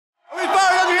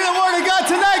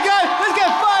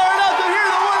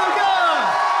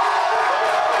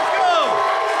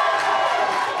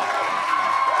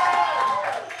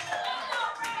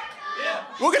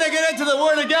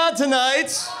God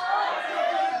tonight.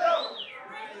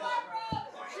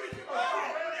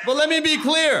 But let me be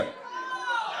clear.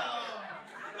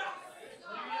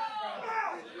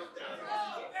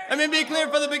 Let me be clear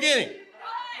from the beginning.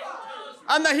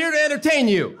 I'm not here to entertain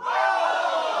you.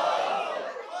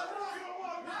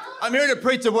 I'm here to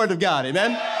preach the word of God,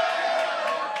 amen?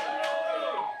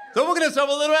 So we're going to start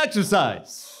with a little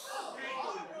exercise.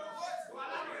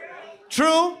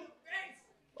 True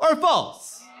or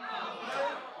false?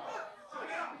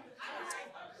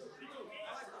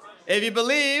 If you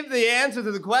believe the answer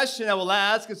to the question I will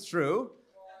ask is true,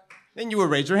 then you will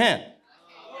raise your hand.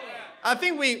 I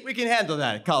think we can handle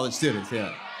that, college students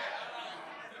here.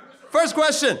 First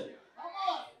question.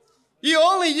 You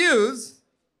only use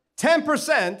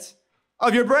 10%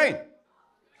 of your brain.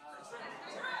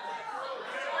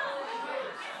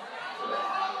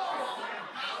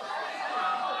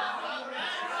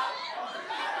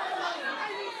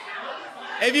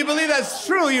 If you believe that's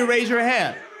true, you raise your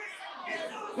hand.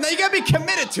 Now, you gotta be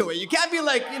committed to it. You can't be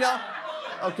like,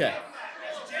 okay.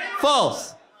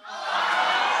 False.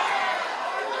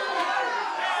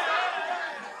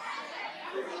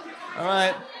 All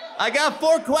right. I got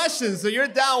 4 questions, so you're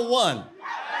down 1.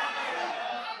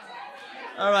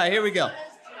 All right, here we go.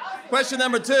 Question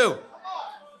number 2.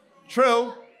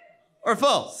 True or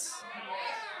false?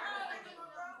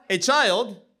 A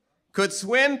child could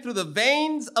swim through the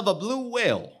veins of a blue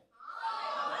whale.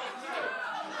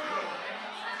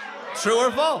 True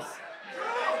or false?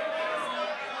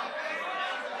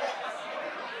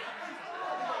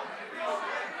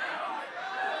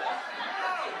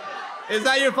 Is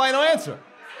that your final answer?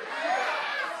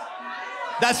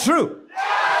 That's true.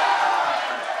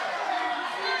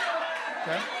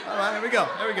 Okay, all right, here we go,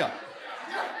 here we go.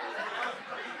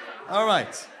 All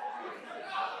right.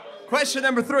 Question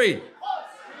number 3.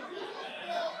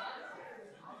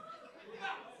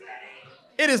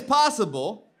 It is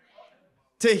possible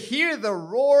to hear the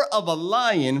roar of a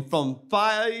lion from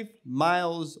 5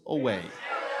 miles away.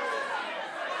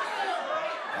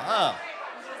 Wow.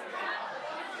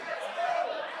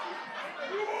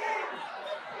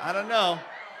 I don't know.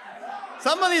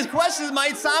 Some of these questions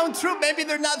might sound true. Maybe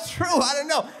they're not true. I don't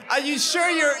know. Are you sure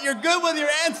you're good with your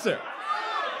answer?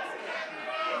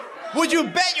 Would you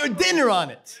bet your dinner on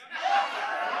it?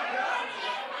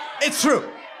 It's true.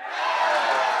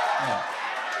 Yeah.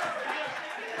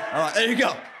 All right, there you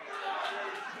go.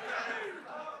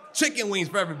 Chicken wings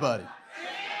for everybody.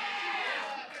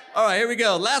 All right, here we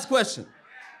go. Last question.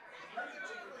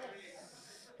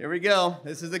 Here we go.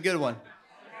 This is a good one.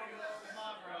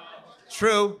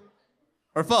 True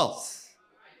or false?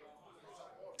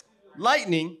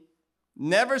 Lightning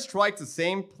never strikes the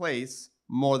same place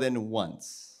more than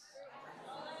once.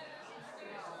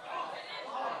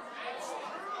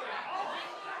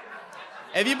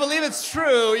 If you believe it's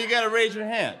true, you gotta raise your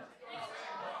hand.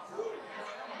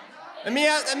 Let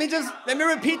me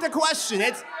repeat the question.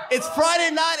 It's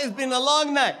Friday night, it's been a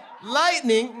long night.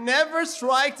 Lightning never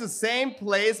strikes the same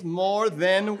place more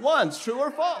than once. True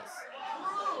or false?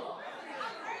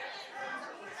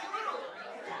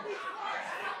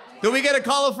 Do we get to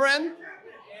call a friend?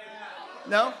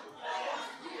 No?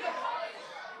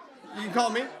 You can call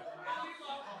me?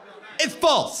 It's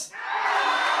false.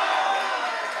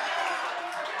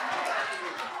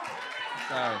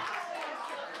 Sorry.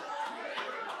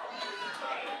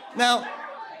 Now,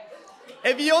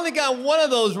 if you only got one of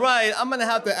those right, I'm gonna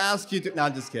have to ask you to, no,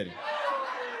 I'm just kidding.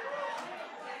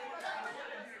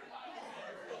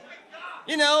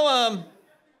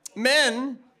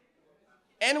 Men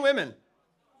and women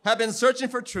have been searching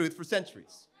for truth for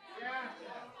centuries.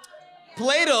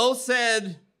 Plato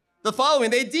said the following: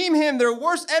 they deem him their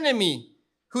worst enemy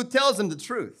who tells them the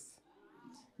truth.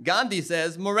 Gandhi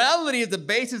says, morality is the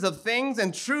basis of things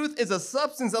and truth is the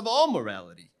substance of all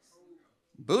morality.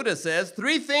 Buddha says,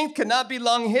 3 things cannot be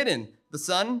long hidden: the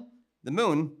sun, the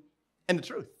moon, and the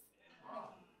truth.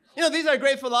 These are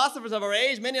great philosophers of our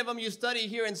age. Many of them you study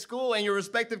here in school and your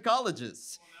respective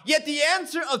colleges. Yet the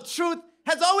answer of truth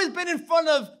has always been in front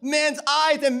of man's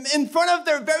eyes and in front of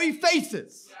their very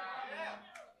faces.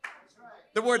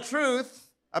 The word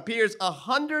truth appears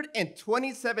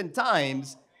 127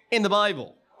 times in the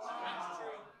Bible.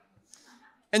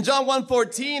 In John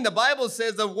 1:14, the Bible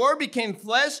says, the Word became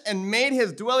flesh and made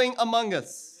his dwelling among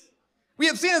us. We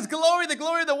have seen his glory, the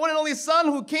glory of the one and only Son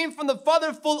who came from the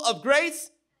Father, full of grace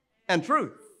and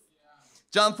truth.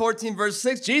 John 14, verse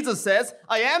 6, Jesus says,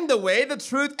 I am the way, the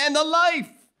truth, and the life.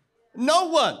 No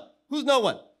one. Who's no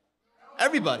one?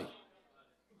 Everybody.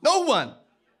 No one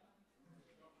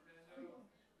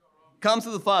comes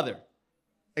to the Father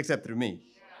except through me.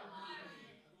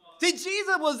 See,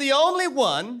 Jesus was the only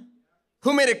one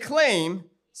who made a claim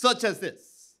such as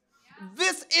this.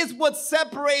 This is what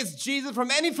separates Jesus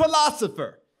from any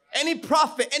philosopher, any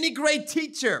prophet, any great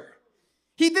teacher.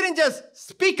 He didn't just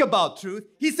speak about truth.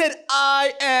 He said,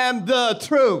 I am the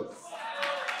truth.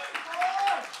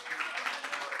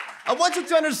 I want you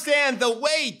to understand the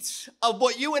weight of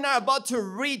what you and I are about to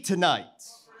read tonight.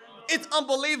 It's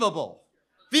unbelievable.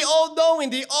 The all-knowing,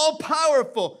 the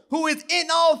all-powerful, who is in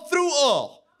all, through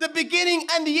all, the beginning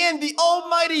and the end, the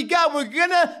almighty God. We're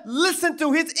going to listen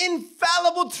to his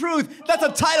infallible truth. That's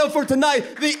a title for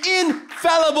tonight, the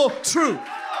infallible truth.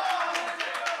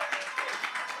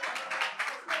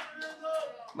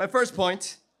 My first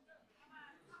point,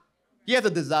 you have to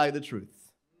desire the truth.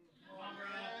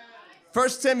 1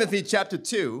 Timothy chapter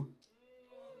 2.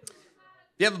 If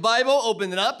you have a Bible,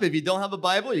 open it up. If you don't have a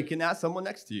Bible, you can ask someone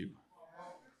next to you.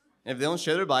 And if they don't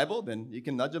share their Bible, then you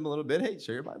can nudge them a little bit. Hey,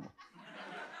 share your Bible.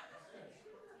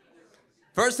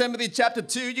 1 Timothy chapter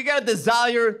 2, you got to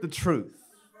desire the truth.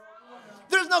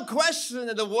 There's no question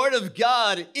that the Word of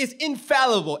God is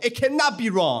infallible. It cannot be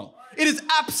wrong. It is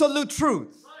absolute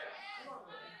truth.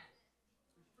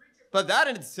 But that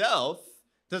in itself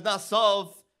does not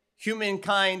solve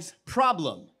humankind's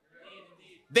problem.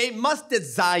 They must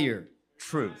desire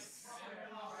truth.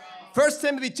 1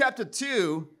 Timothy chapter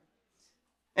 2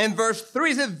 and verse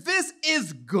 3 says, this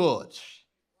is good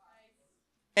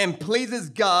and pleases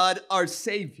God our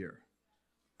Savior,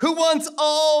 who wants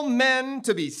all men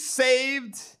to be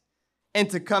saved and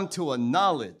to come to a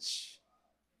knowledge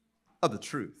of the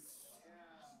truth.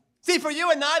 See, for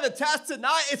you and I, the task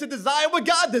tonight is to desire what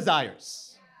God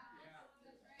desires.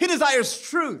 He desires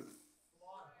truth.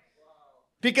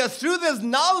 Because through this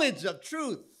knowledge of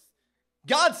truth,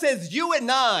 God says you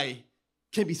and I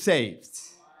can be saved.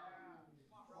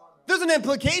 There's an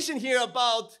implication here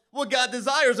about what God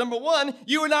desires. Number one,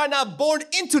 you and I are not born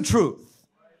into truth.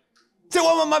 Say,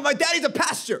 well, my daddy's a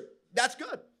pastor. That's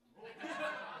good.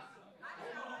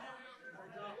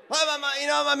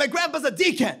 My grandpa's a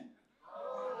deacon.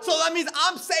 So that means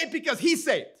I'm saved because he's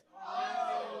saved.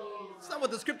 That's not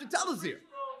what the scripture tells us here.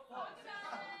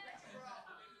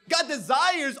 God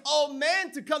desires all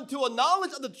men to come to a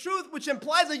knowledge of the truth, which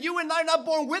implies that you and I are not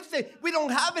born with it. We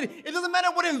don't have it. It doesn't matter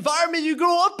what environment you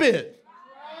grow up in.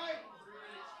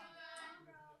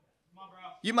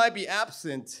 You might be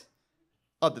absent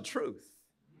of the truth,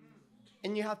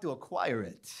 and you have to acquire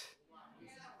it.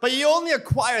 But you only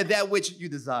acquire that which you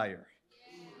desire.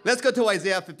 Let's go to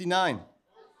Isaiah 59.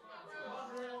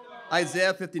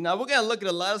 Isaiah 59. We're going to look at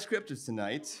a lot of scriptures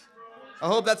tonight. I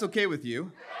hope that's okay with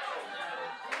you.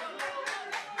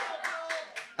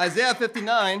 Isaiah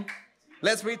 59.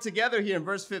 Let's read together here in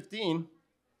verse 15.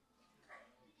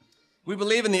 We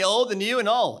believe in the old, the new, and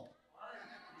all.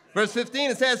 Verse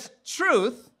 15, it says,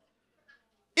 truth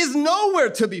is nowhere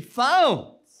to be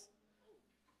found,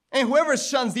 and whoever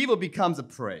shuns evil becomes a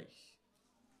prey.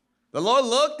 The Lord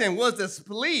looked and was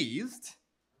displeased,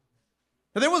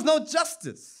 but there was no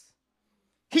justice.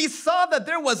 He saw that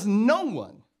there was no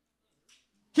one.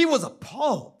 He was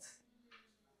appalled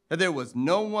that there was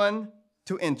no one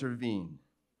to intervene.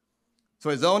 So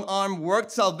his own arm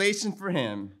worked salvation for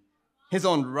him. His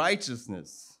own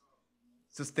righteousness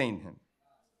sustained him.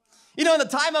 You know, in the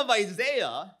time of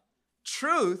Isaiah,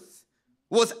 truth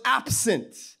was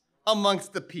absent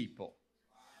amongst the people.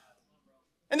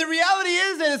 And the reality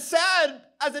is, and it's sad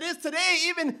as it is today,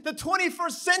 even the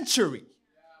 21st century,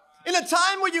 in a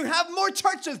time where you have more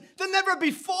churches than ever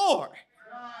before.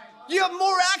 You have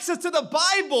more access to the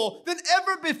Bible than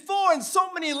ever before in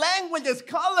so many languages,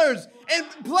 colors, and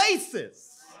places.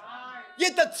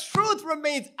 Yet the truth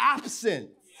remains absent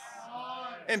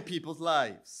in people's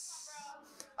lives.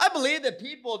 I believe that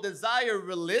people desire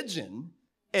religion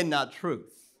and not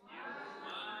truth.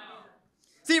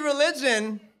 See,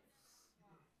 religion,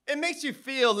 it makes you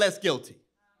feel less guilty.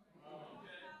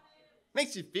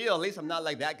 Makes you feel, at least I'm not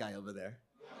like that guy over there.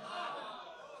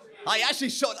 I actually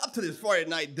showed up to this Friday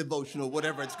night devotional,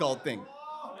 whatever it's called thing.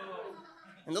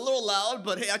 And a little loud,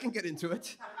 but hey, I can get into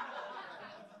it.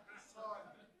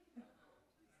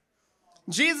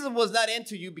 Jesus was not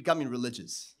into you becoming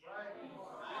religious.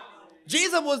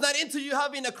 Jesus was not into you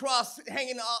having a cross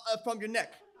hanging from your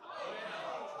neck.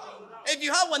 If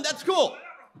you have one, that's cool.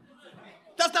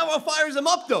 That's not what fires him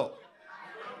up, though.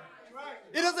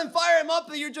 It doesn't fire him up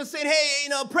that you're just saying, hey,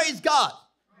 praise God.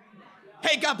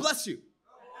 Hey, God bless you.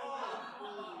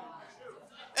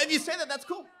 If you say that, that's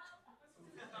cool.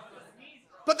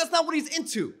 But that's not what he's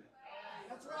into.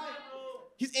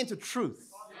 He's into truth.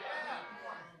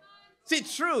 See,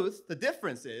 truth, the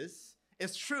difference is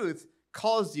truth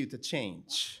calls you to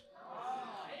change.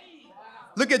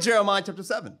 Look at Jeremiah chapter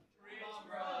 7.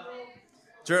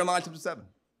 Jeremiah chapter 7.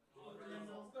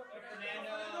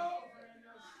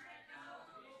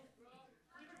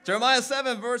 Jeremiah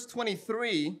 7, verse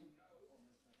 23.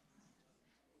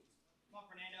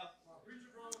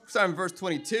 Starting in verse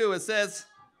 22, it says,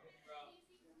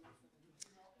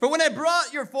 "For when I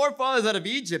brought your forefathers out of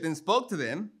Egypt and spoke to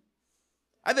them,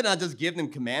 I did not just give them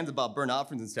commands about burnt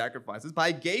offerings and sacrifices, but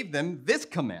I gave them this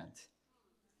command: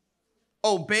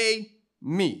 obey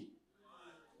me,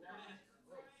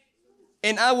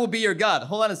 and I will be your God."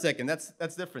 Hold on a second.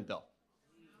 That's different, though.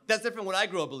 That's different what I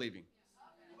grew up believing.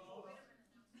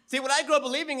 See, what I grew up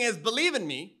believing is believe in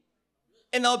me,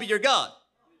 and I'll be your God.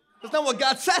 That's not what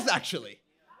God says, actually.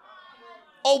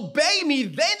 Obey me,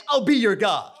 then I'll be your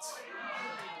God.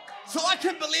 So I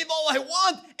can believe all I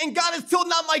want, and God is still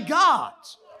not my God.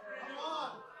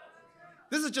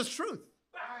 This is just truth.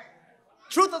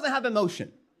 Truth doesn't have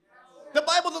emotion. The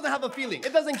Bible doesn't have a feeling.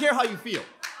 It doesn't care how you feel.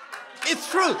 It's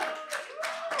truth.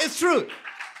 It's truth.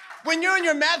 When you're in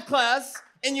your math class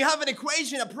and you have an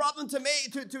equation, a problem to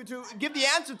make, to give the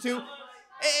answer to,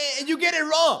 and you get it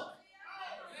wrong.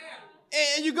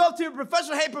 And you go up to your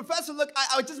professor, "Hey, professor, look,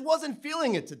 I just wasn't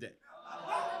feeling it today.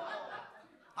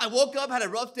 I woke up, had a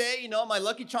rough day, my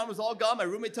Lucky Charm was all gone, my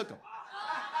roommate took them."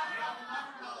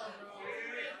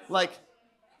 Like,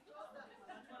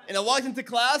 and I walked into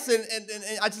class, and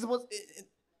I just was,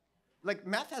 like,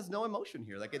 math has no emotion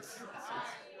here. Like, it's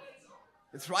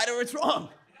right or it's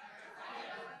wrong.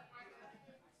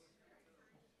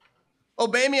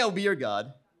 Obey me, I'll be your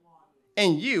God,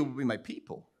 and you will be my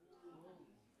people.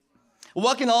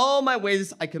 Walk in all my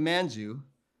ways I command you,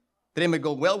 that it may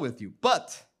go well with you.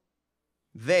 But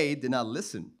they did not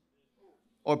listen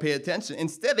or pay attention.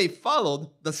 Instead, they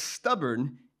followed the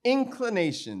stubborn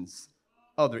inclinations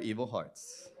of their evil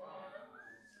hearts.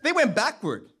 They went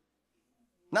backward,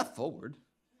 not forward.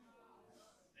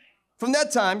 From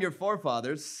that time, your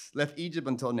forefathers left Egypt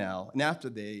until now, and after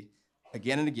they,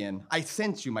 again and again, I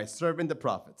sent you my servant, the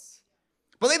prophets.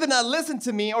 But they did not listen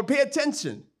to me or pay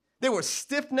attention. They were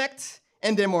stiff-necked,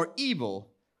 and they're more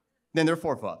evil than their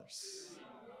forefathers.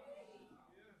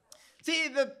 See,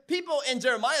 the people in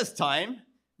Jeremiah's time,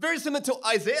 very similar to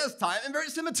Isaiah's time, and very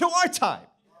similar to our time.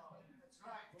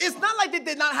 It's not like they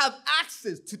did not have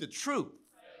access to the truth.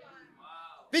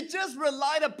 They just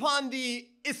relied upon the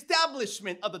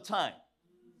establishment of the time.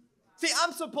 See,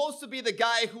 I'm supposed to be the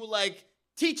guy who,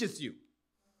 teaches you.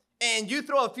 And you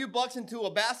throw a few bucks into a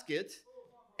basket,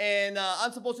 and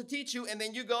I'm supposed to teach you, and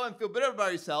then you go and feel bitter about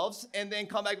yourselves, and then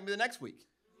come back with me the next week.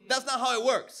 That's not how it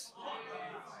works.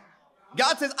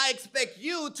 God says, I expect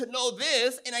you to know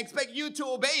this, and I expect you to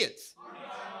obey it.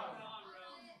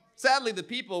 Sadly, the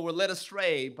people were led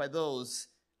astray by those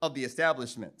of the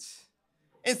establishment.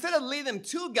 Instead of leading them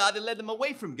to God, they led them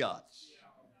away from God.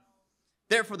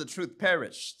 Therefore, the truth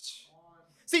perished.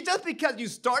 See, just because you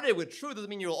started with truth doesn't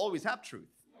mean you'll always have truth.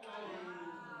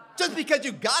 Just because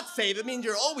you got saved, it means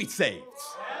you're always saved.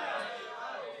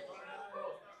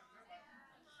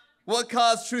 What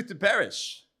caused truth to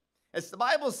perish? As the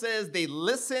Bible says, they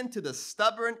listened to the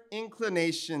stubborn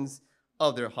inclinations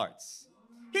of their hearts.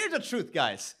 Here's the truth,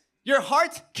 guys. Your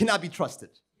heart cannot be trusted.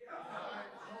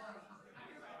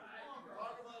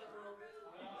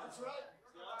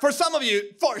 For some of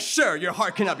you, for sure, your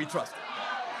heart cannot be trusted.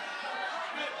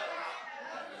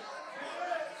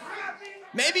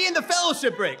 Maybe in the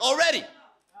fellowship break already.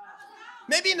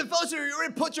 Maybe in the fellowship you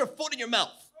already put your foot in your mouth.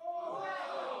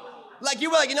 Like you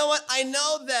were like, you know what? I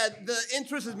know that the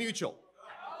interest is mutual.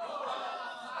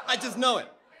 I just know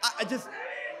it. I just,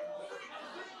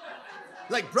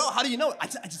 like, bro, how do you know it? I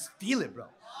just feel it, bro.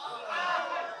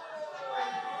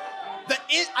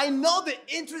 I know the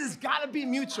interest has got to be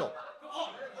mutual.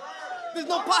 There's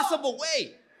no possible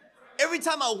way. Every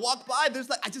time I walk by,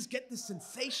 I just get this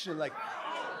sensation, like.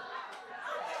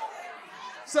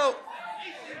 So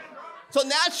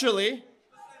naturally,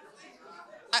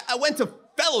 I went to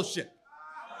fellowship.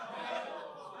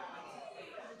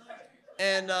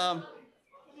 And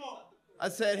I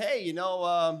said, hey,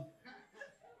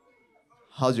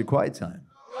 how's your quiet time?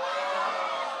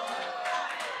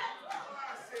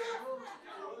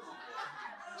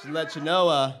 To let you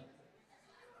know,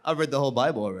 I've read the whole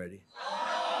Bible already.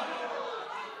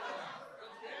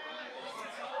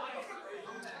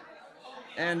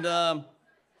 And,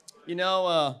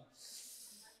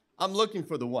 I'm looking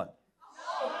for the one.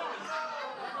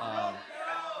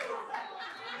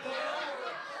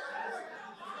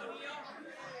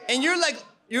 And you're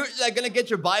gonna get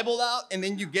your Bible out, and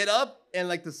then you get up, and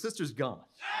the sister's gone.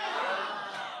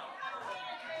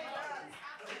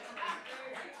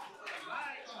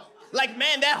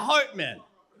 Man, that heart, man.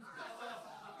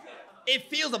 it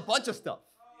feels a bunch of stuff.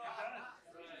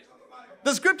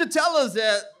 The scripture tells us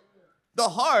that the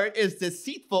heart is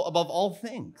deceitful above all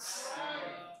things.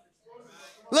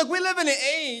 Look, we live in an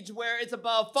age where it's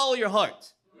about follow your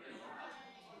heart.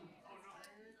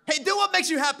 Hey, do what makes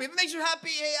you happy. If it makes you happy,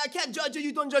 hey, I can't judge you,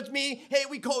 you don't judge me. Hey,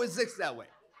 we coexist that way.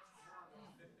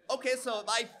 Okay, so if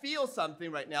I feel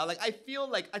something right now, like I feel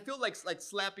like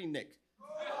slapping Nick.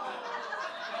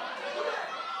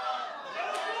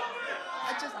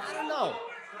 I don't know.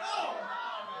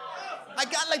 I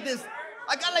got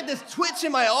like this twitch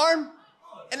in my arm,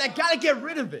 and I gotta get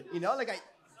rid of it, you know?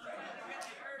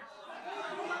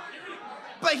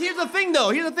 But here's the thing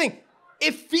though,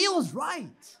 it feels right.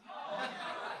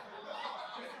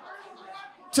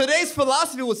 Today's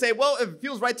philosophy will say, well, if it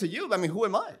feels right to you, I mean, who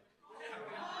am I?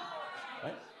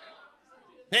 Right?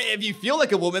 Hey, if you feel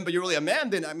like a woman, but you're really a man,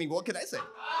 then, I mean, what can I say?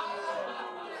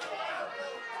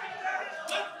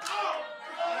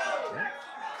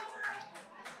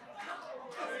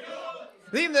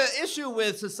 I think the issue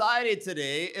with society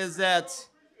today is that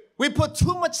we put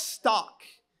too much stock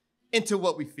into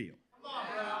what we feel.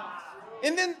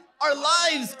 And then our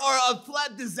lives are a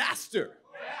flat disaster.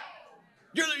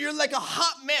 You're like a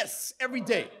hot mess every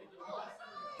day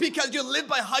because you live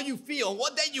by how you feel.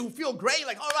 One day you feel great,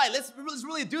 like, all right, let's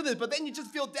really do this. But then you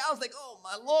just feel down. It's like, oh,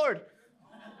 my Lord.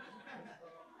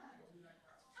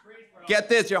 Get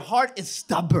this, your heart is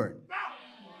stubborn.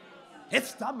 It's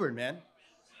stubborn, man.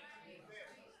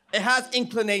 It has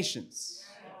inclinations.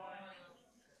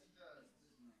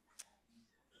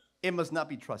 It must not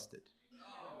be trusted.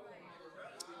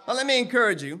 Now, let me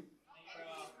encourage you.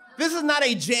 This is not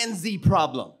a Gen Z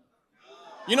problem.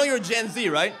 You know you're Gen Z,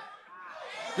 right?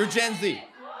 You're Gen Z.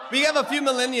 We have a few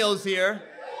millennials here,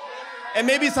 and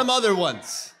maybe some other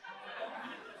ones.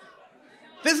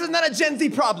 This is not a Gen Z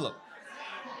problem.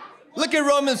 Look at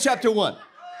Romans chapter 1.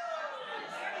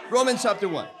 Romans chapter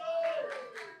 1.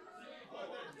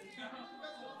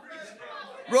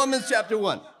 Romans chapter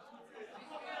 1.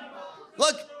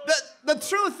 Look, the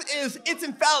truth is, it's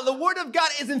infallible. The word of God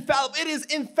is infallible. It is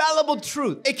infallible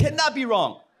truth. It cannot be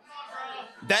wrong.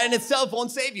 That in itself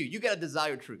won't save you. You got to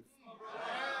desire truth.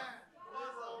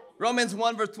 Romans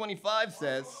 1 verse 25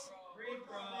 says,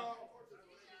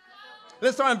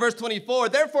 let's start in verse 24.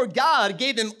 Therefore God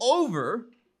gave him over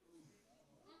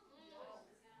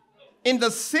in the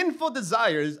sinful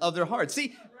desires of their hearts.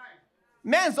 See,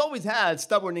 man's always had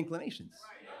stubborn inclinations.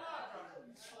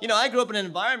 You know, I grew up in an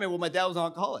environment where my dad was an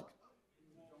alcoholic.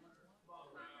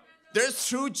 There's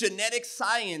true genetic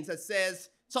science that says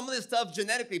some of this stuff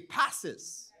genetically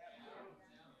passes.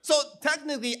 So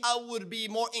technically, I would be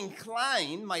more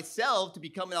inclined myself to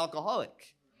become an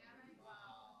alcoholic.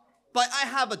 But I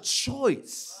have a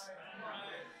choice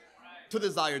to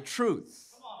desire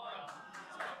truth.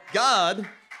 God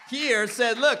here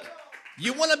said, look,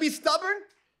 you want to be stubborn?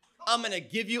 I'm going to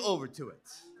give you over to it.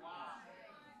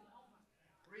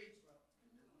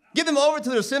 Give them over to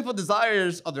their sinful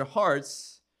desires of their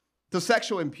hearts, to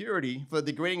sexual impurity, for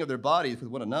the degrading of their bodies with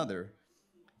one another.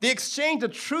 They exchanged the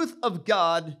truth of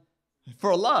God for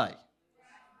a lie,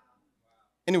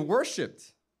 and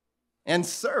worshipped and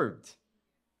served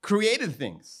created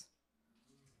things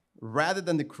rather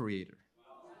than the Creator.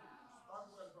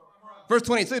 Verse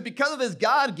 20, so because of this,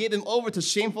 God gave them over to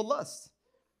shameful lusts.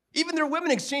 Even their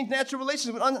women exchanged natural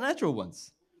relations with unnatural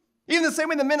ones. Even the same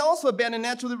way the men also abandoned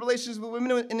natural relations with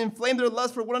women and inflamed their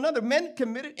lust for one another. Men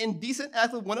committed indecent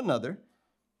acts with one another.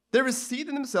 They received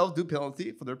in themselves due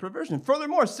penalty for their perversion.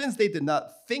 Furthermore, since they did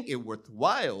not think it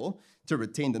worthwhile to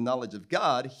retain the knowledge of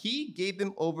God, he gave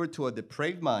them over to a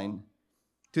depraved mind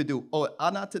to do what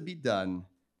ought not to be done.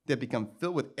 They become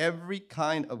filled with every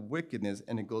kind of wickedness,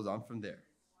 and it goes on from there.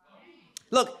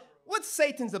 Look, what's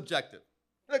Satan's objective?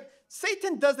 Look,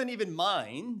 Satan doesn't even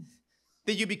mind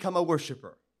that you become a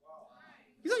worshiper.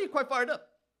 He's already quite fired up.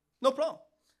 No problem.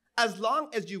 As long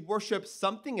as you worship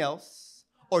something else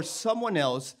or someone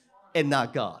else and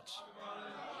not God.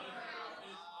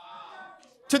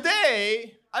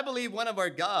 Today, I believe one of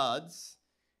our gods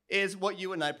is what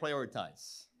you and I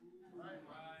prioritize.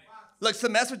 Look,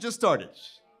 semester just started.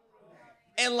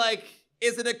 And like,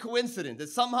 is it a coincidence that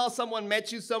somehow someone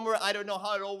met you somewhere? I don't know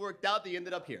how it all worked out. They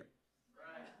ended up here.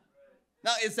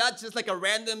 Now, is that just like a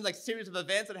random series of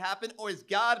events that happen? Or is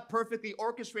God perfectly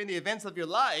orchestrating the events of your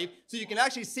life so you can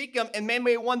actually seek him and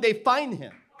maybe one day find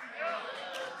him?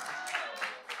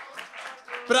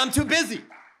 But I'm too busy.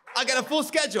 I got a full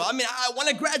schedule. I mean, I want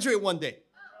to graduate one day.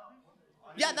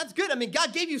 Yeah, that's good. I mean,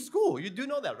 God gave you school. You do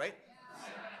know that, right?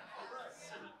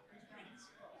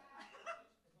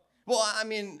 Well, I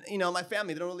mean, you know, my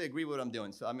family, they don't really agree with what I'm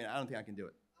doing. So, I mean, I don't think I can do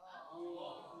it.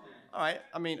 All right.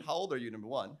 I mean, how old are you, number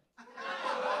one?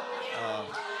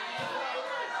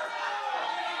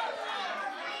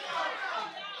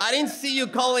 I didn't see you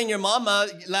calling your mama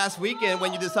last weekend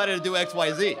when you decided to do X,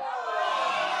 Y, Z.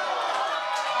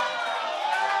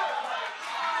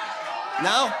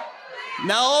 Now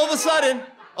all of a sudden,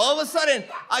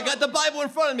 I got the Bible in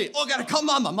front of me. Oh, I gotta call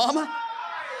mama.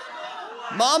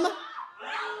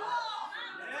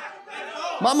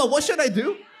 Mama, what should I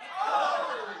do?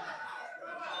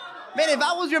 Man, if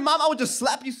I was your mom, I would just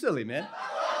slap you silly, man.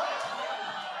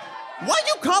 Why are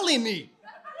you calling me?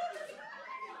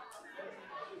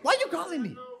 Why are you calling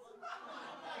me?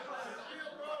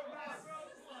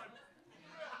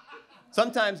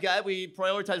 Sometimes, guys, we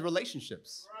prioritize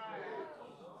relationships.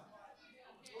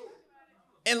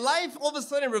 And life all of a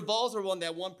sudden revolves around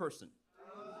that one person.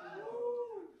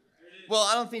 Well,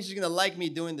 I don't think she's going to like me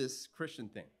doing this Christian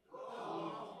thing.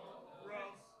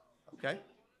 Okay?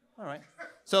 All right.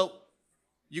 So,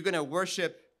 you're going to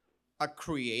worship a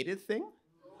created thing?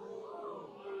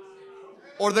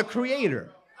 Or the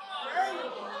creator?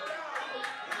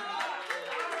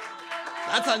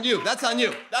 That's on you.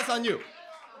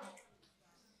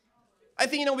 I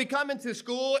think, we come into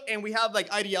school and we have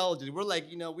like ideologies. We're like,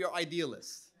 we are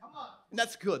idealists. And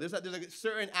that's good. There's a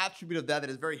certain attribute of that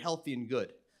is very healthy and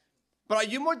good. But are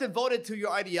you more devoted to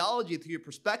your ideology, to your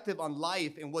perspective on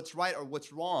life and what's right or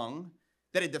what's wrong,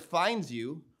 that it defines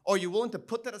you? Or are you willing to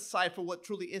put that aside for what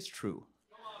truly is true?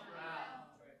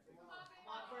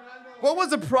 What was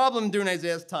the problem during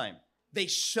Isaiah's time? They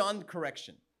shunned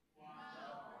correction.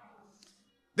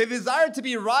 They desired to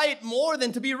be right more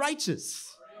than to be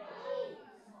righteous.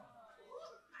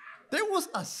 There was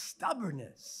a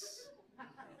stubbornness.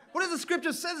 What does the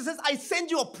scripture say? It says, I send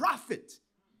you a prophet.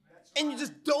 And you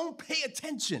just don't pay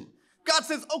attention. God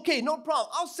says, okay, no problem.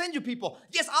 I'll send you people.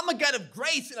 Yes, I'm a God of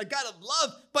grace and a God of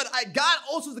love, but God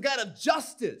also is a God of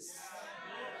justice.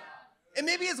 And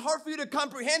maybe it's hard for you to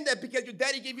comprehend that because your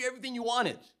daddy gave you everything you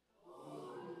wanted.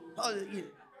 Oh, yeah.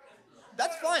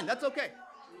 That's fine. That's okay.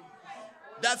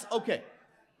 That's okay.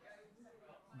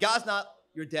 God's not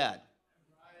your dad.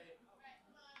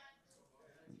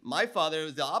 My father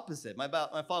was the opposite. My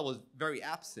father was very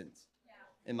absent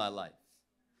in my life.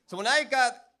 So when I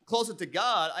got closer to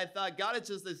God, I thought God is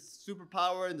just this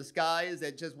superpower in the skies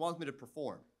that just wants me to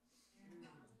perform.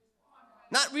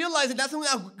 Not realizing that's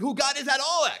not who God is at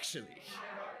all, actually.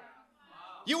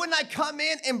 You and I come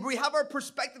in and we have our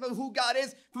perspective of who God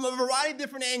is from a variety of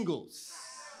different angles.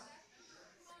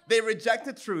 They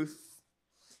rejected truth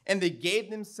and they gave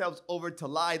themselves over to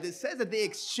lies. It says that they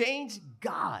exchanged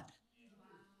God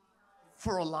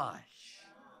for a lie.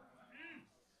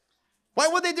 Why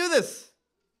would they do this?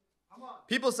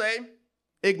 People say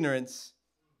ignorance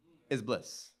is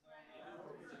bliss.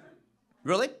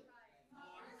 Really?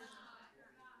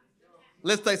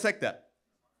 Let's dissect that.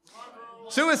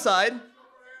 Suicide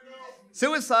is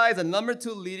the number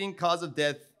 2 leading cause of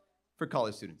death for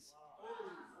college students.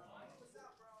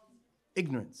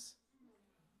 Ignorance.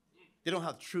 They don't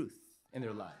have truth in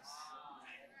their lives.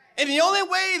 And the only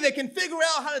way they can figure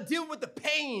out how to deal with the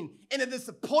pain and the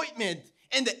disappointment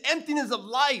and the emptiness of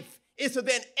life is to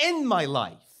then end my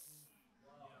life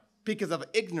because of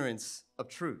ignorance of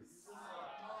truth.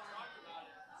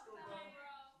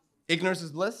 Ignorance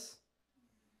is bliss.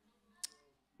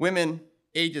 Women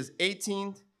ages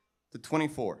 18 to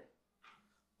 24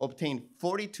 obtain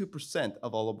 42%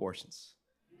 of all abortions.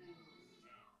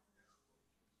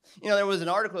 There was an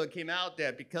article that came out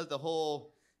that because the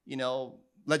whole,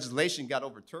 legislation got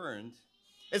overturned,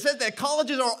 it says that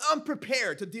colleges are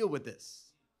unprepared to deal with this.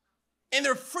 And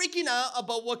they're freaking out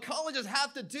about what colleges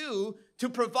have to do to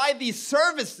provide these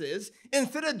services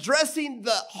instead of addressing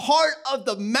the heart of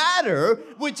the matter,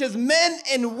 which is men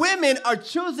and women are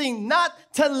choosing not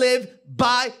to live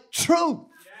by truth.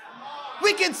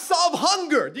 We can solve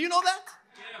hunger. Do you know that?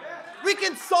 We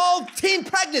can solve teen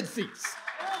pregnancies.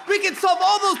 We can solve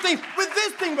all those things with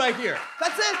this thing right here.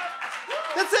 That's it.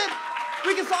 That's it.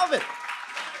 We can solve it.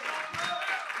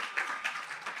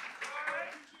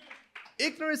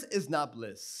 Ignorance is not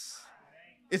bliss.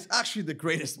 It's actually the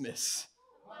greatest miss.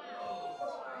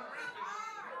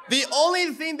 The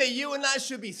only thing that you and I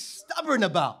should be stubborn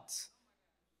about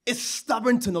is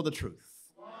stubborn to know the truth.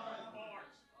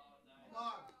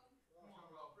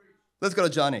 Let's go to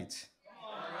John 8.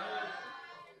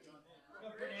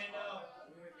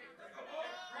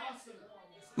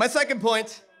 My second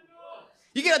point,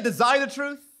 you gotta desire the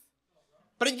truth,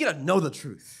 but you gotta know the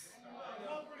truth.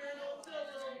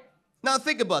 Now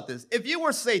think about this. If you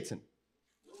were Satan,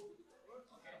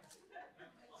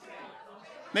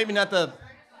 maybe not the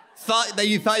thought that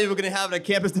you thought you were going to have at a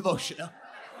campus devotion.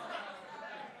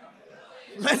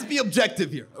 Let's be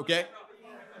objective here, okay?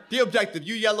 Be objective.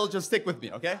 You yellow, just stick with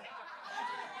me, okay?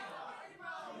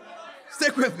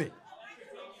 Stick with me.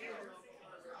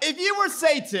 If you were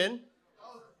Satan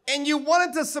and you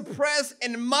wanted to suppress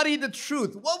and muddy the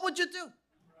truth, what would you do?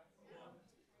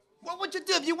 What would you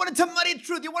do if you wanted to muddy the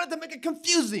truth? You wanted to make it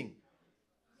confusing.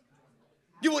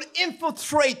 You would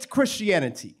infiltrate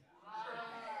Christianity.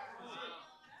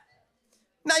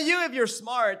 Now you, if you're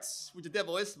smart, which the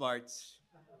devil is smart,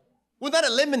 would not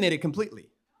eliminate it completely.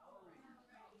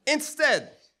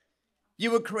 Instead,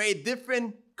 you would create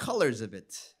different colors of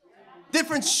it,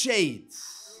 different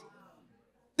shades,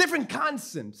 different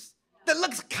concepts that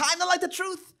looks kind of like the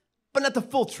truth, but not the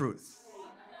full truth.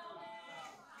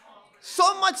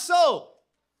 So much so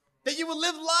that you will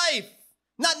live life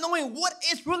not knowing what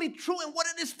is really true and what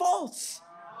it is false.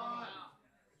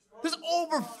 There's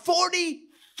over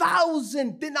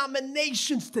 40,000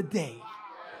 denominations today.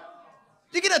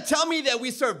 You're gonna tell me that we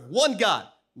serve one God,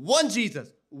 one Jesus,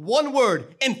 one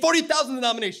word, and 40,000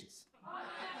 denominations?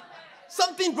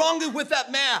 Something wrong with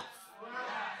that math.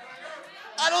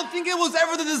 I don't think it was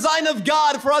ever the design of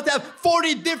God for us to have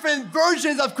 40 different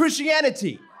versions of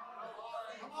Christianity.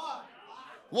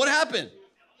 What happened?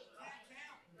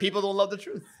 People don't love the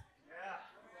truth.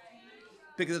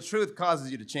 Because the truth causes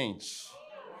you to change.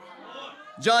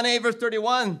 John 8, verse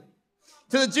 31.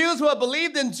 To the Jews who have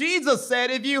believed in Jesus said,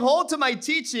 if you hold to my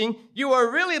teaching, you are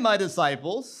really my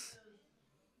disciples.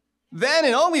 Then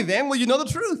and only then will you know the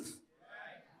truth.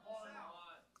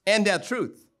 And that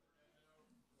truth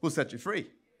will set you free.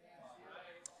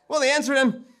 Well, they answered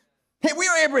him, hey, we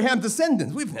are Abraham's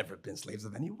descendants. We've never been slaves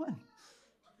of anyone.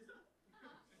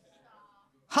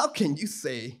 How can you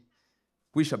say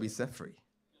we shall be set free?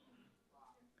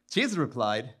 Jesus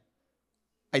replied,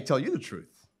 I tell you the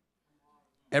truth.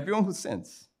 Everyone who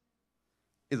sins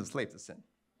is a slave to sin.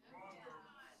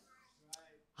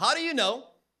 How do you know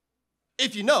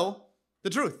if you know the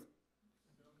truth?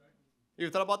 You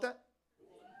ever thought about that?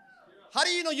 How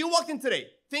do you know you walked in today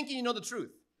thinking you know the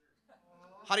truth?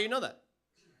 How do you know that?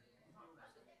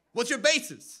 What's your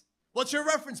basis? What's your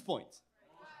reference point?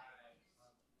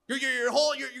 You're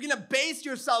going to base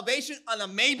your salvation on a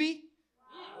maybe?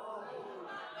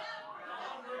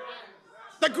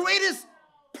 The greatest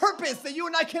purpose that you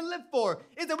and I can live for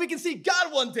is that we can see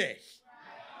God one day.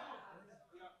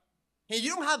 And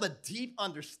you don't have a deep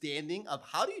understanding of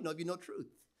how do you know if you know truth?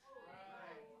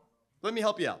 Let me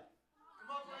help you out.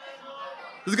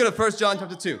 Let's go to 1 John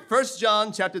chapter 2. 1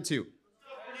 John chapter 2.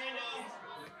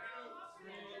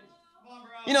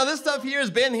 You know, this stuff here has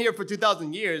been here for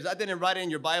 2,000 years. I didn't write it in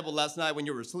your Bible last night when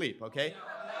you were asleep, okay?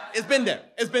 It's been there.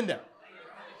 It's been there.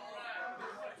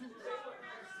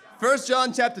 1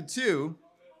 John chapter 2,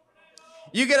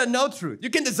 you got to know truth. You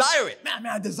can desire it. Man,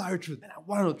 I desire truth. Man, I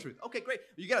want to know truth. Okay, great.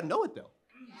 You got to know it, though.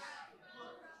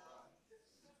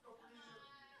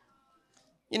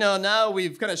 You know, now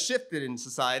we've kind of shifted in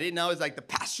society. Now it's like the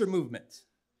pastor movement.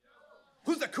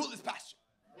 Who's the coolest pastor?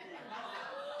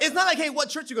 It's not like, hey, what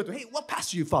church you go to? Hey, what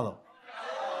pastor you follow?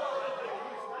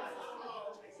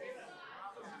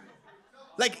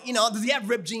 Like, you know, does he have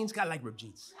ripped jeans? God, I like ripped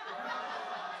jeans.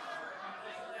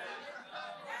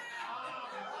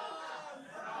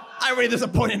 I already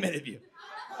disappointed many of you.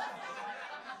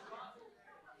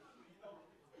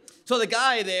 So the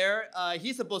guy there,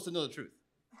 he's supposed to know the truth.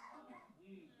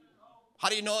 How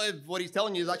do you know if what he's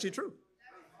telling you is actually true?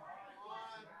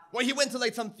 Well, he went to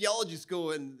like some theology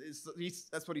school and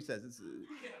that's what he says.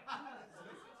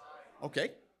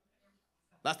 Okay.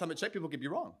 Last time I checked, people could be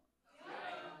wrong.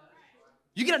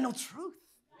 You gotta know truth.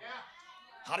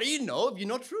 How do you know if you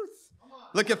know truth?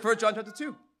 Look at 1 John chapter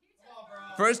 2.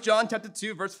 1 John chapter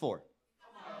 2, verse 4.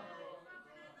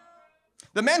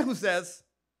 The man who says,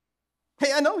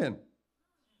 hey, I know him,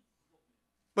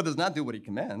 but does not do what he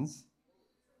commands,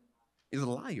 is a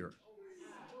liar.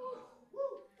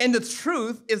 And the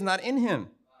truth is not in him.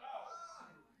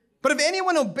 But if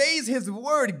anyone obeys his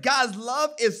word, God's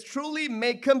love is truly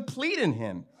made complete in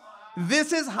him.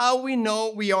 This is how we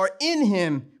know we are in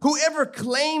him. Whoever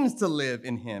claims to live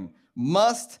in him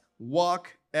must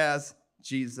walk as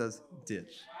Jesus did.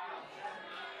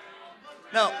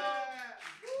 Now,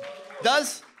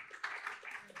 does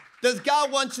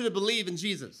God want you to believe in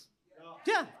Jesus?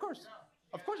 Yeah, of course.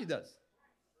 Of course he does.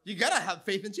 You gotta have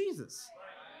faith in Jesus.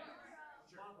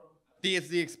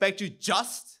 Does he expect you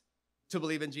just to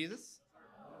believe in Jesus?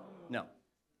 No.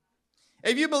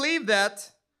 If you believe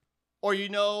that, or you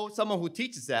know someone who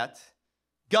teaches that,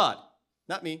 God,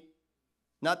 not me,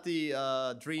 not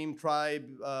the Dream Tribe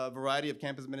variety of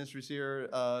campus ministries here.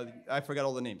 I forgot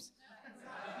all the names.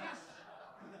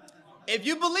 If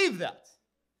you believe that,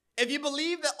 if you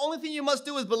believe, the only thing you must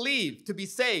do is believe to be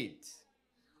saved,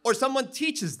 or someone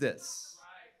teaches this,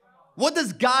 what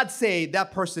does God say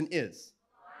that person is?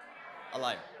 A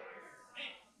liar.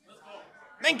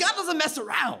 Man, God doesn't mess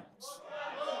around.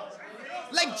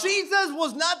 Like Jesus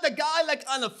was not the guy like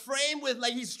on a frame with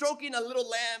like he's stroking a little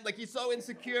lamb, like he's so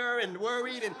insecure and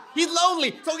worried and he's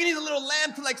lonely, so he needs a little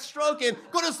lamb to like stroke and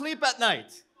go to sleep at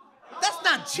night. That's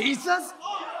not Jesus.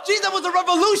 Jesus was a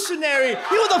revolutionary.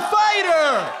 He was a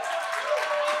fighter.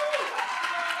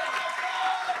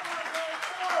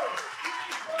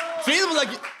 Jesus was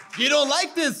like, you don't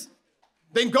like this,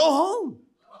 then go home.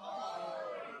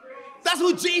 That's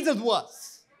who Jesus was.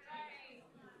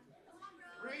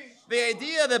 The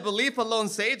idea that belief alone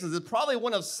saves us is probably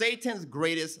one of Satan's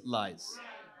greatest lies.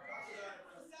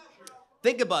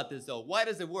 Think about this though. Why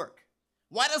does it work?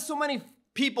 Why do so many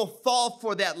people fall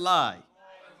for that lie?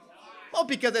 Well,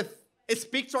 because it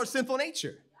speaks to our sinful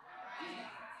nature.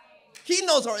 He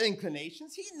knows our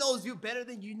inclinations. He knows you better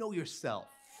than you know yourself.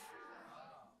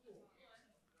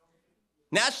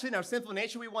 Naturally, in our sinful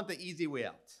nature, we want the easy way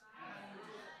out.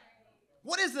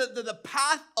 What is the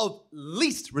path of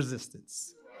least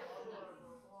resistance?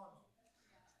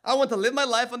 I want to live my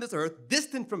life on this earth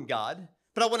distant from God,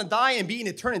 but I want to die and be in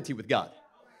eternity with God.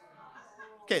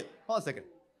 Okay, hold on a second.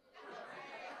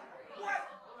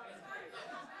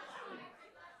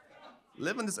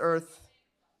 Live on this earth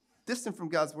distant from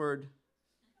God's word,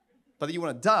 but then you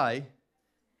want to die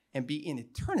and be in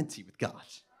eternity with God.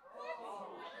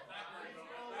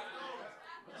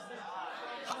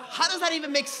 How does that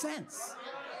even make sense?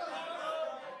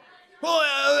 Well,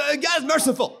 God is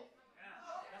merciful.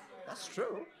 That's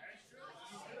true.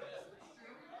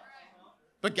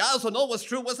 But God also knows what's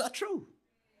true, what's not true.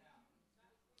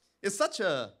 It's such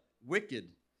a wicked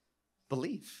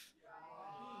belief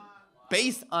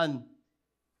based on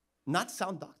not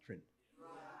sound doctrine.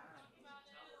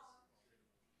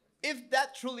 If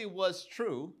that truly was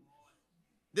true,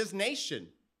 this nation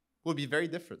would be very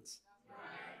different.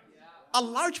 A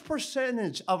large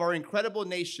percentage of our incredible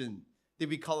nation that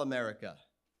we call America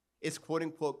is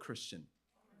quote-unquote Christian.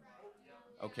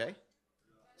 Okay?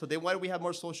 So then why do we have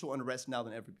more social unrest now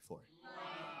than ever before?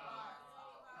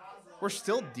 We're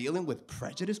still dealing with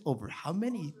prejudice over how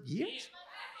many years?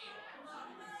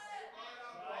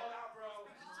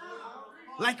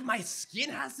 Like my skin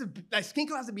color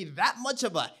has to be that much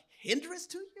of a hindrance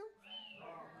to you?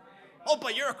 Oh,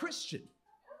 but you're a Christian.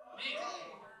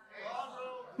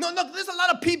 No, there's a lot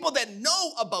of people that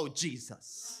know about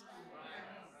Jesus.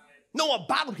 Know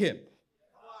about him.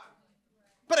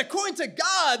 But according to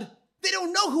God, they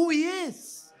don't know who he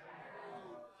is.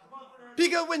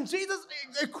 Because when Jesus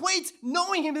equates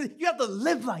knowing him, you have to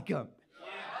live like him.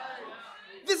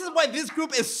 This is why this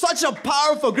group is such a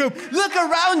powerful group. Look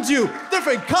around you.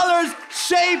 Different colors,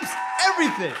 shapes,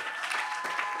 everything.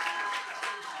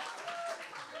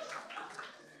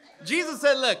 Jesus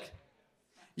said, look,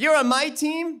 you're on my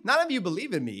team, not if you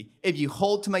believe in me, if you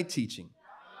hold to my teaching.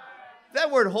 That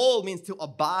word hold means to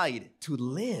abide, to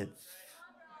live.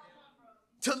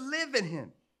 To live in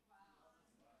him.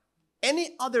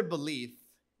 Any other belief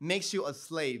makes you a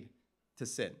slave to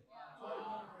sin.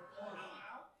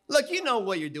 Look, you know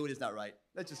what you're doing is not right.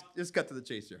 Let's just cut to the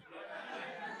chase here.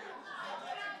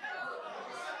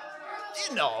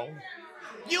 You know.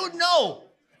 You know.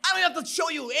 I don't have to show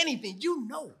you anything. You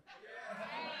know.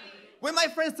 When my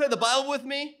friend studied the Bible with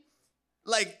me,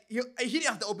 like, he didn't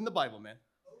have to open the Bible, man.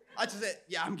 I just said,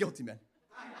 yeah, I'm guilty, man.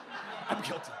 I'm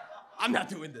guilty. I'm not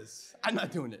doing this. I'm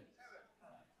not doing it.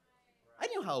 I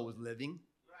knew how I was living.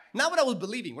 Not what I was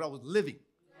believing, what I was living.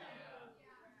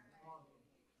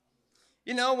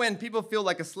 You know, when people feel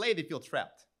like a slave, they feel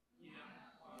trapped.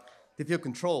 They feel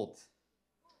controlled.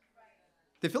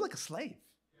 They feel like a slave.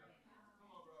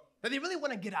 But they really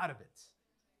want to get out of it.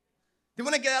 They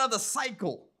want to get out of the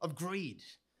cycle of greed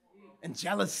and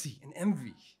jealousy and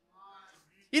envy.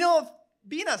 You know,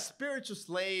 being a spiritual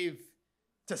slave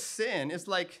to sin is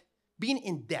like being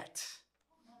in debt.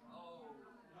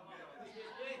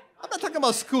 I'm not talking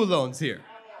about school loans here.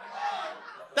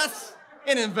 That's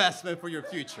an investment for your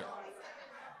future.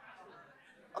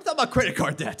 I'm talking about credit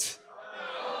card debt.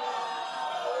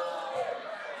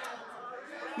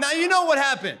 Now, you know what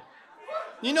happened.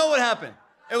 You know what happened.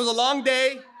 It was a long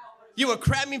day. You were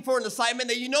cramming for an assignment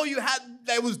that you know you had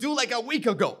that was due like a week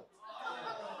ago.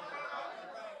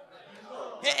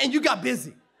 And you got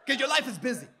busy because your life is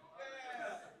busy.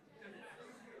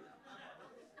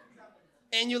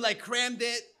 And you like crammed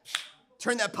it,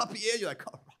 turned that puppy in, you're like,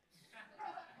 all right.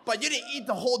 But you didn't eat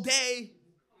the whole day.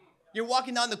 You're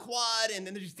walking down the quad and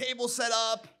then there's tables set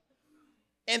up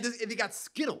and they got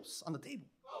Skittles on the table.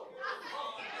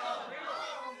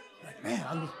 Man,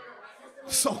 I'm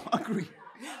so hungry.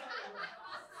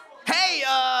 Hey,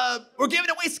 we're giving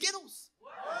away Skittles.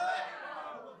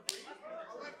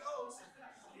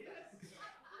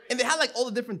 And they had like all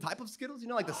the different type of Skittles,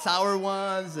 like the sour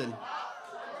ones and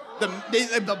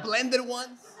the blended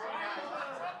ones.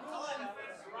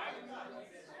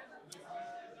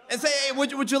 And say, hey,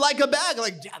 would you like a bag? I'm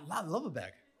like, yeah, I love a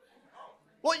bag.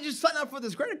 Well, you just sign up for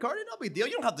this credit card, no big deal.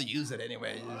 You don't have to use it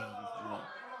anyway.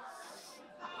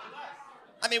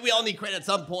 I mean, we all need credit at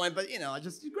some point, but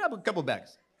just you grab a couple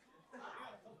bags.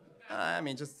 I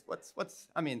mean, just what's?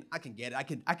 I mean, I can get it. I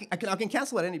can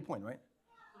cancel at any point, right?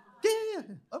 Yeah.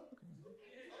 Oh, okay.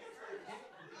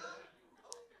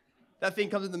 That thing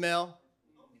comes in the mail.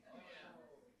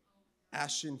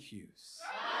 Ashen hues.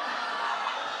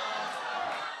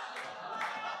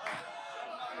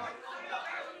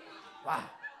 Wow.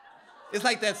 It's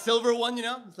like that silver one,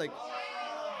 It's like.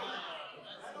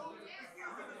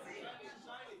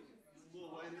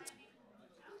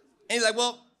 And he's like,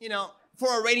 well,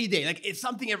 for a rainy day, like if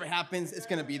something ever happens, it's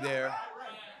gonna be there.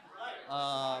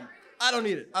 I don't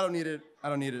need it.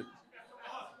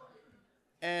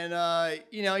 And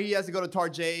he has to go to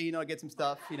Tarjay, get some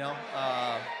stuff,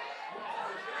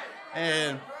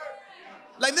 and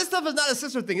like this stuff is not a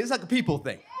sister thing. It's like a people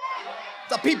thing.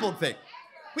 It's a people thing.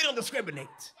 We don't discriminate.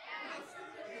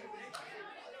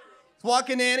 He's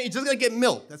walking in. He's just gonna get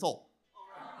milk. That's all.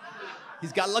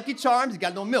 He's got Lucky Charms. He's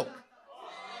got no milk.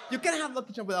 You can't have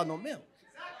Lucky Charms without no milk.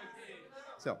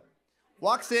 So,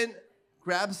 walks in,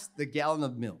 grabs the gallon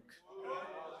of milk.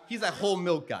 He's a whole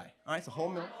milk guy. All right, so whole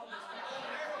milk.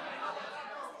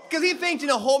 Because he thinks,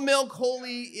 whole milk,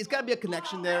 holy, it's got to be a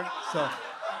connection there. So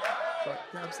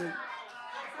grabs it.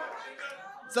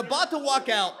 It's about to walk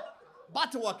out.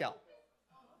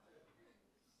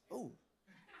 Oh,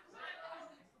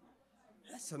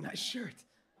 that's a nice shirt.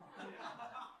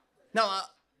 Now,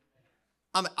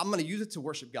 I'm going to use it to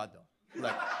worship God, though.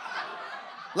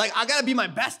 Like I got to be my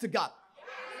best to God.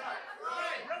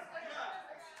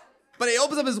 But he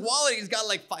opens up his wallet, he's got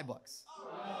like $5.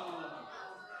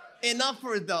 Enough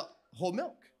for the whole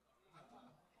milk.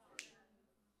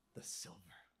 The silver.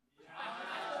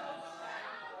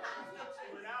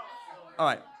 All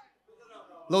right.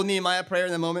 Little Nehemiah prayer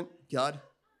in a moment. God,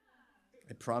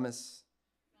 I promise,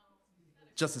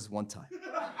 just this one time.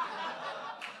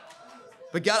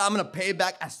 But God, I'm going to pay it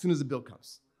back as soon as the bill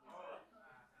comes.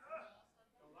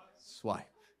 Swipe.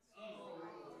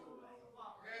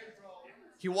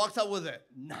 He walks out with a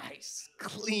nice,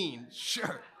 clean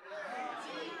shirt.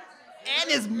 And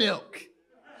his milk.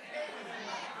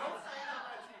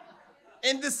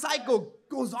 And the cycle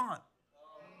goes on.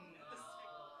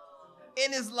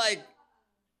 And it's like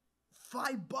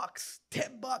 $5,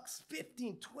 $10,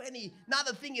 15, 20. Now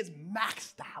the thing is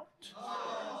maxed out.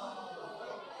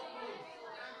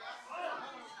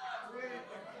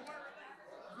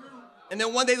 And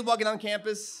then one day he's walking on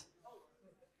campus,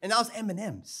 and now it's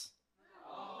M&M's.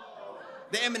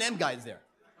 The M&M guy's there.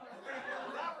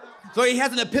 So he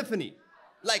has an epiphany.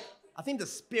 Like, I think the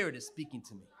Spirit is speaking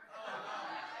to me.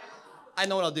 I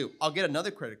know what I'll do. I'll get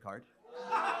another credit card,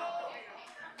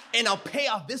 and I'll pay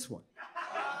off this one.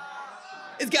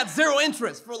 It's got 0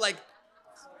 interest for like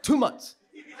 2 months.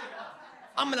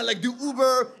 I'm gonna like do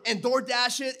Uber and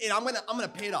DoorDash it, and I'm gonna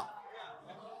pay it off.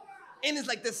 And it's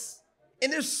like this.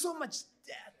 And there's so much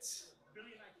debt.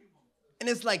 And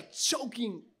it's like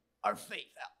choking our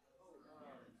faith out.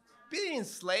 Being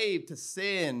enslaved to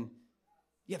sin,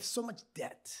 you have so much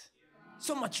debt,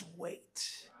 so much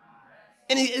weight.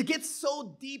 And it gets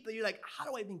so deep that you're like, how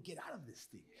do I even get out of this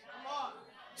thing?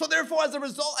 So therefore, as a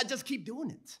result, I just keep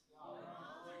doing it.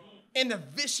 And the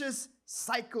vicious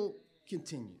cycle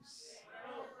continues.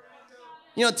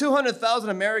 200,000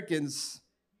 Americans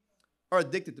are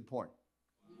addicted to porn.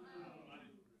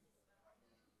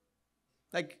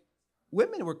 Like,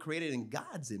 women were created in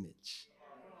God's image.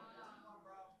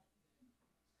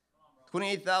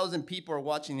 28,000 people are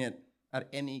watching it at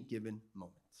any given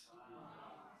moment.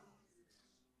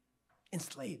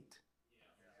 Enslaved.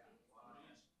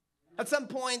 At some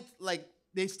point, like,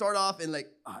 they start off and like,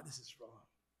 this is wrong.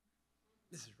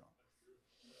 This is wrong.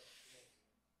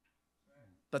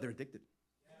 But they're addicted.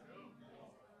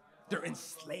 They're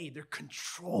enslaved. They're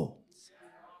controlled.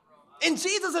 And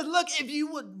Jesus said, look, if you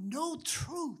would know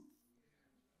truth,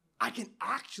 I can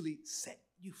actually set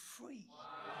you free.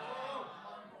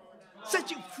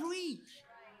 Set you free.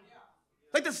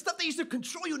 Like the stuff that used to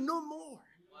control you no more.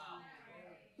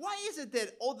 Why is it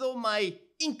that although my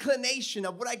inclination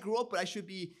of what I grew up with, I should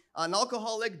be an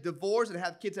alcoholic, divorced, and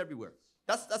have kids everywhere?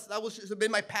 That was been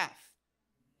my path.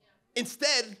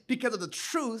 Instead, because of the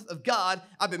truth of God,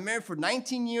 I've been married for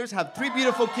 19 years, have 3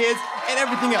 beautiful kids, and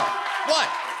everything else. What?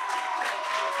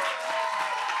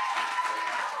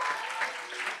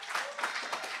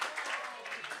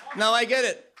 Now, I get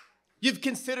it. You've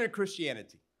considered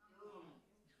Christianity,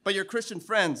 but your Christian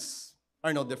friends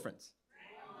are no different.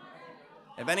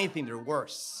 If anything, they're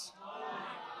worse.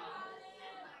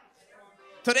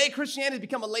 Today, Christianity has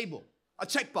become a label, a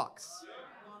checkbox,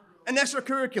 an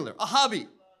extracurricular, a hobby.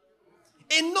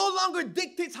 It no longer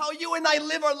dictates how you and I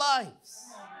live our lives.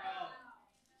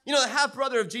 You know, the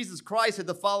half-brother of Jesus Christ said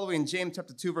the following in James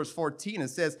chapter 2, verse 14. It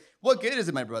says, "What good is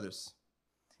it, my brothers,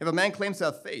 if a man claims to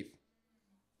have faith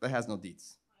but has no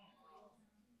deeds?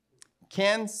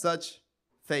 Can such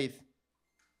faith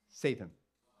save him?"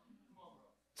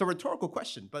 It's a rhetorical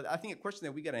question, but I think a question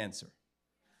that we got to answer.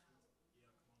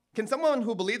 Can someone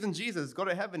who believes in Jesus go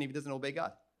to heaven if he doesn't obey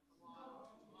God?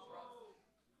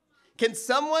 Can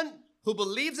someone who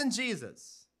believes in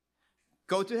Jesus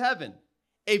go to heaven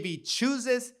if he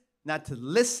chooses not to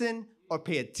listen or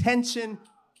pay attention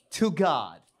to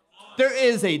God? There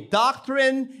is a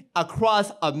doctrine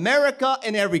across America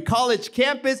in every college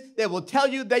campus that will tell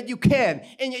you that you can,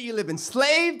 and yet you live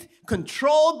enslaved,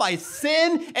 controlled by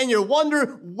sin, and you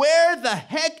wonder, where the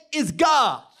heck is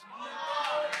God?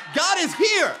 God is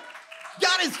here.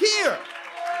 God is here.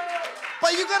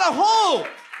 But you gotta hold.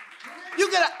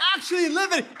 You gotta actually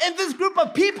live it. And this group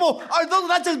of people are those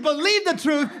that just believe the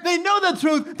truth. They know the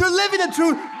truth. They're living the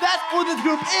truth. That's what this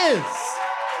group is.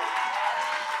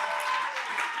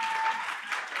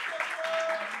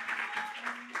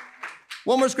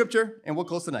 One more scripture, and we'll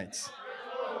close tonight.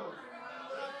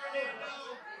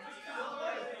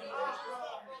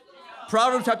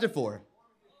 Proverbs chapter 4.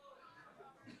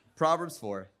 Proverbs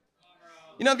 4.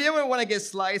 You know, if you ever want to get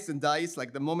sliced and diced,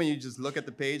 like the moment you just look at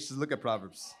the page, just look at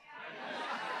Proverbs.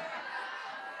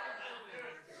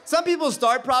 Some people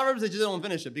start Proverbs, they just don't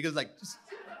finish it because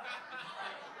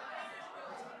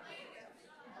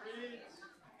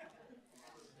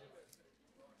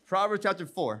Proverbs chapter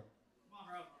 4.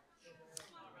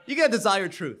 You gotta desire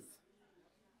truth.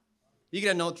 You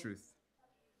gotta know truth.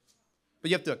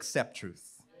 But you have to accept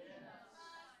truth.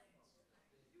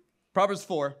 Proverbs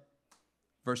 4,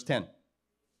 verse 10.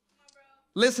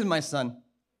 Listen, my son.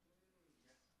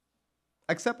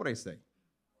 Accept what I say.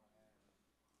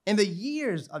 And the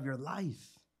years of your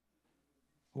life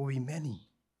will be many.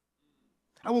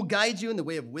 I will guide you in the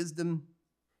way of wisdom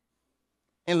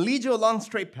and lead you along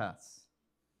straight paths.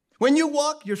 When you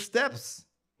walk, your steps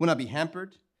will not be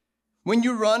hampered. When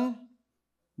you run,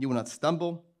 you will not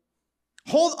stumble.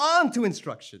 Hold on to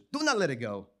instruction. Do not let it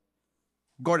go.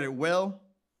 Guard it well,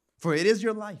 for it is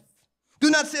your life. Do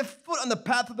not set foot on the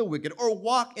path of the wicked or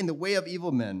walk in the way of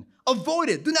evil men. Avoid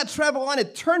it. Do not travel on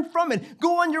it. Turn from it.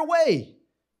 Go on your way.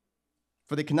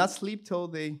 For they cannot sleep till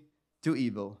they do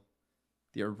evil.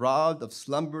 They are robbed of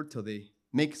slumber till they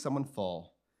make someone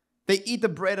fall. They eat the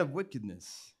bread of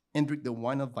wickedness and drink the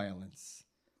wine of violence.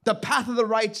 The path of the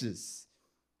righteous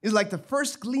is like the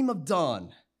first gleam of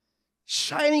dawn,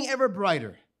 shining ever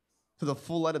brighter to the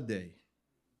full light of day.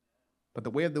 But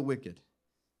the way of the wicked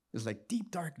is like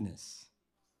deep darkness.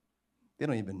 They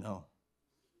don't even know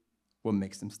what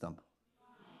makes them stumble.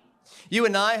 You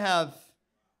and I have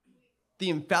the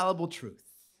infallible truth.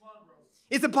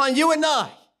 It's upon you and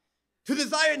I to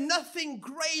desire nothing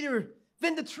greater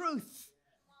than the truth,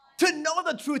 to know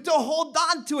the truth, to hold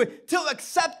on to it, to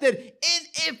accept it. And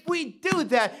if we do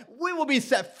that, we will be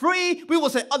set free. We will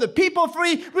set other people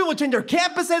free. We will change our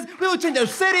campuses. We will change our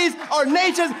cities, our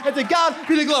nations, and to God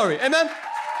be the glory. Amen?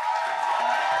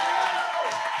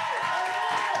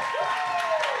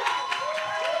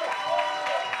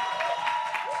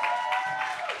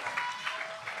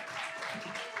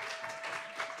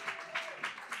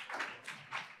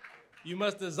 You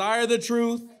must desire the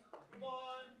truth.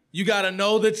 You got to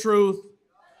know the truth.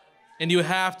 And you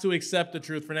have to accept the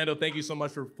truth. Fernando, thank you so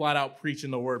much for flat out preaching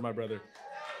the word, my brother.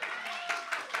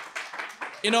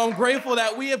 You know, I'm grateful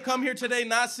that we have come here today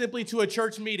not simply to a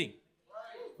church meeting.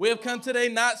 We have come today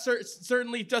not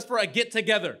certainly just for a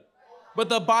get-together. But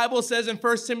the Bible says in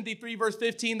 1 Timothy 3, verse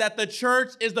 15, that the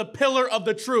church is the pillar of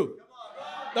the truth.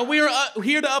 That we are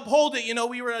here to uphold it. You know,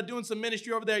 we were doing some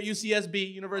ministry over there at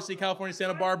UCSB, University of California,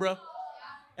 Santa Barbara.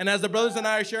 And as the brothers and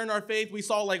I are sharing our faith, we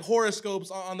saw like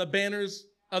horoscopes on the banners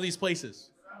of these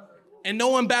places. And no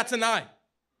one bats an eye.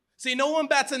 See, no one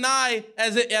bats an eye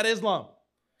at Islam.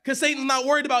 Because Satan's not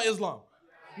worried about Islam.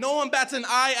 No one bats an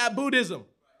eye at Buddhism.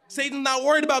 Satan's not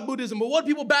worried about Buddhism. But what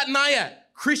do people bat an eye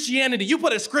at? Christianity. You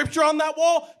put a scripture on that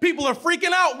wall, people are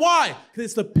freaking out. Why? Because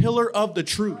it's the pillar of the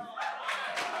truth.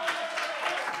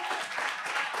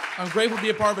 I'm grateful to be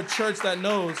a part of a church that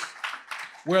knows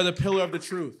we're the pillar of the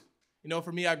truth. You know,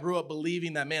 for me, I grew up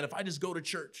believing that, man, if I just go to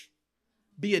church,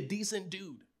 be a decent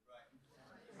dude,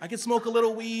 I could smoke a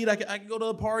little weed, I could go to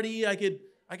a party, I could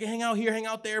hang out here, hang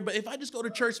out there, but if I just go to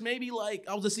church, maybe like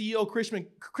I was a CEO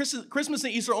Christmas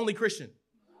and Easter only Christian.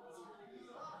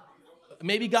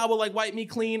 Maybe God will like wipe me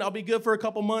clean, I'll be good for a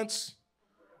couple months,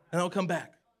 and I'll come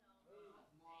back.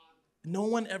 No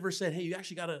one ever said, hey, you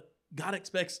actually God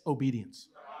expects obedience.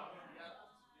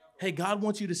 Hey, God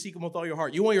wants you to seek him with all your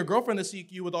heart. You want your girlfriend to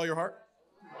seek you with all your heart?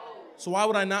 So why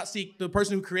would I not seek the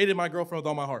person who created my girlfriend with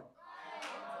all my heart?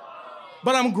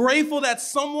 But I'm grateful that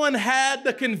someone had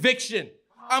the conviction.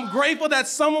 I'm grateful that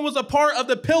someone was a part of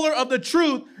the pillar of the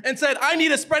truth and said, I need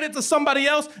to spread it to somebody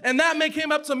else. And that man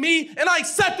came up to me and I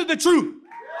accepted the truth.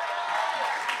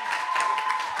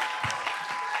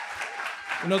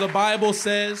 You know, the Bible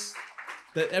says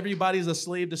that everybody's a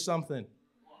slave to something.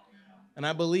 And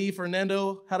I believe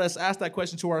Fernando had us ask that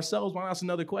question to ourselves. Why not ask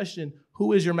another question?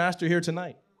 Who is your master here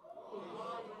tonight?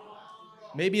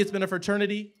 Maybe it's been a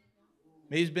fraternity.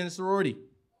 Maybe it's been a sorority.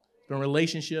 It's been a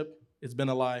relationship. It's been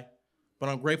a lie. But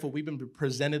I'm grateful we've been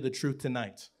presented the truth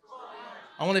tonight.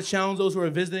 I want to challenge those who are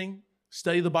visiting,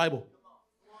 study the Bible.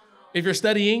 If you're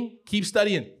studying, keep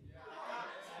studying.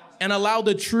 And allow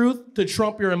the truth to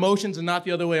trump your emotions and not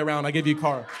the other way around. I give you a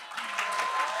card.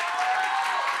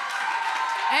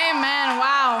 Amen.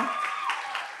 Wow.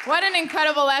 What an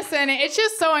incredible lesson. It's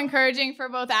just so encouraging for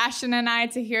both Ashton and I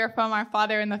to hear from our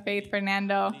father in the faith,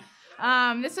 Fernando.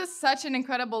 This is such an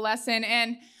incredible lesson.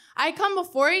 And I come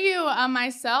before you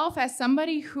myself as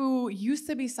somebody who used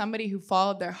to be somebody who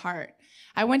followed their heart.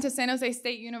 I went to San Jose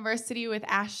State University with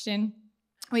Ashton.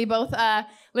 We both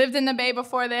lived in the Bay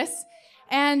before this.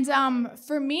 And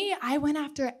for me, I went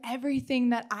after everything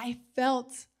that I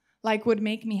felt like would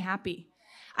make me happy.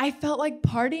 I felt like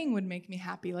partying would make me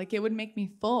happy, like it would make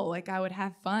me full, like I would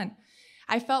have fun.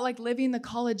 I felt like living the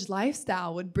college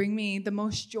lifestyle would bring me the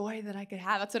most joy that I could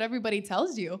have. That's what everybody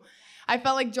tells you. I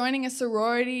felt like joining a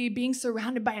sorority, being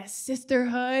surrounded by a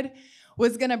sisterhood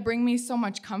was gonna bring me so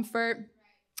much comfort.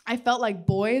 I felt like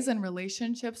boys and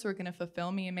relationships were gonna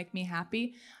fulfill me and make me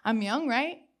happy. I'm young,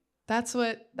 right? That's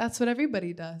what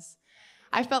everybody does.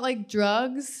 I felt like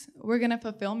drugs were gonna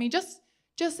fulfill me.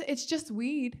 It's just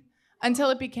weed.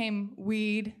 Until it became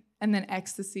weed and then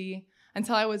ecstasy,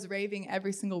 until I was raving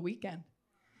every single weekend.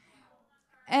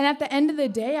 And at the end of the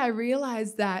day, I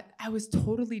realized that I was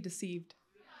totally deceived.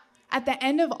 At the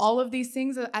end of all of these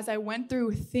things, as I went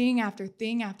through thing after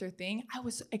thing after thing, I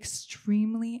was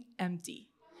extremely empty.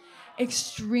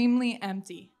 Extremely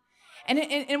empty.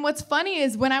 And what's funny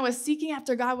is when I was seeking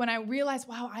after God, when I realized,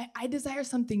 wow, I desire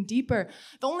something deeper,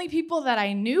 the only people that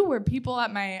I knew were people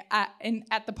at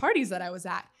the parties that I was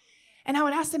at. And I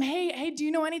would ask them, hey, do you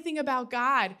know anything about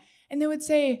God? And they would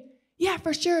say, yeah,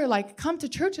 for sure, like, come to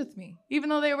church with me, even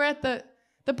though they were at the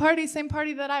same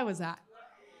party that I was at.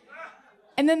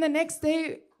 And then the next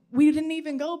day, we didn't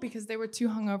even go because they were too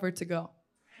hungover to go.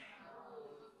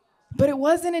 But it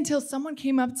wasn't until someone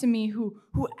came up to me who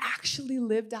actually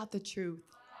lived out the truth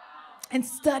and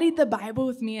studied the Bible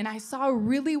with me, and I saw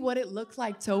really what it looked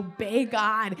like to obey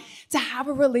God, to have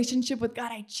a relationship with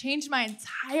God. I changed my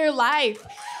entire life,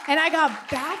 and I got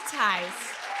baptized.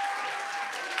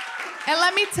 And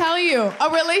let me tell you, a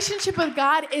relationship with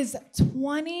God is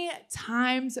 20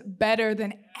 times better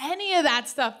than any of that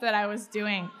stuff that I was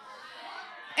doing.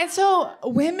 And so,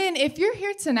 women, if you're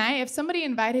here tonight, if somebody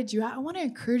invited you, I want to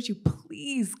encourage you,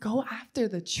 please go after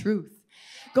the truth.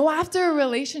 Go after a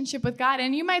relationship with God.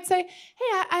 And you might say,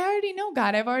 hey, I already know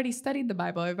God. I've already studied the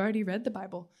Bible. I've already read the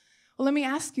Bible. Well, let me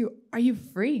ask you, are you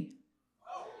free?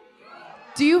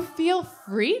 Do you feel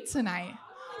free tonight?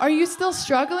 Are you still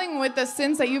struggling with the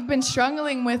sins that you've been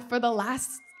struggling with for the last,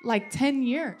 10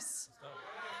 years?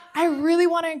 I really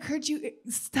want to encourage you,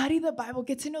 study the Bible,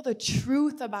 get to know the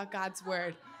truth about God's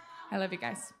word. I love you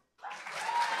guys.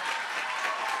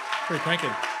 Pretty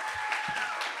cranking.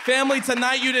 Family,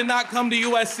 tonight you did not come to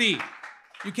USC.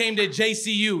 You came to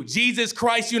JCU, Jesus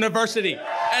Christ University.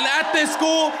 And at this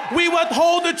school, we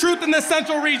withhold the truth in the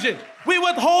central region. We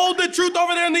withhold the truth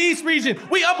over there in the east region.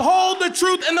 We uphold the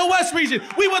truth in the west region.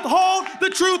 We withhold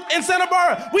the truth in Santa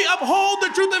Barbara. We uphold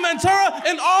the truth in Ventura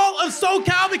and all of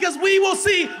SoCal because we will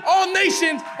see all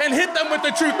nations and hit them with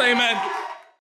the truth, amen.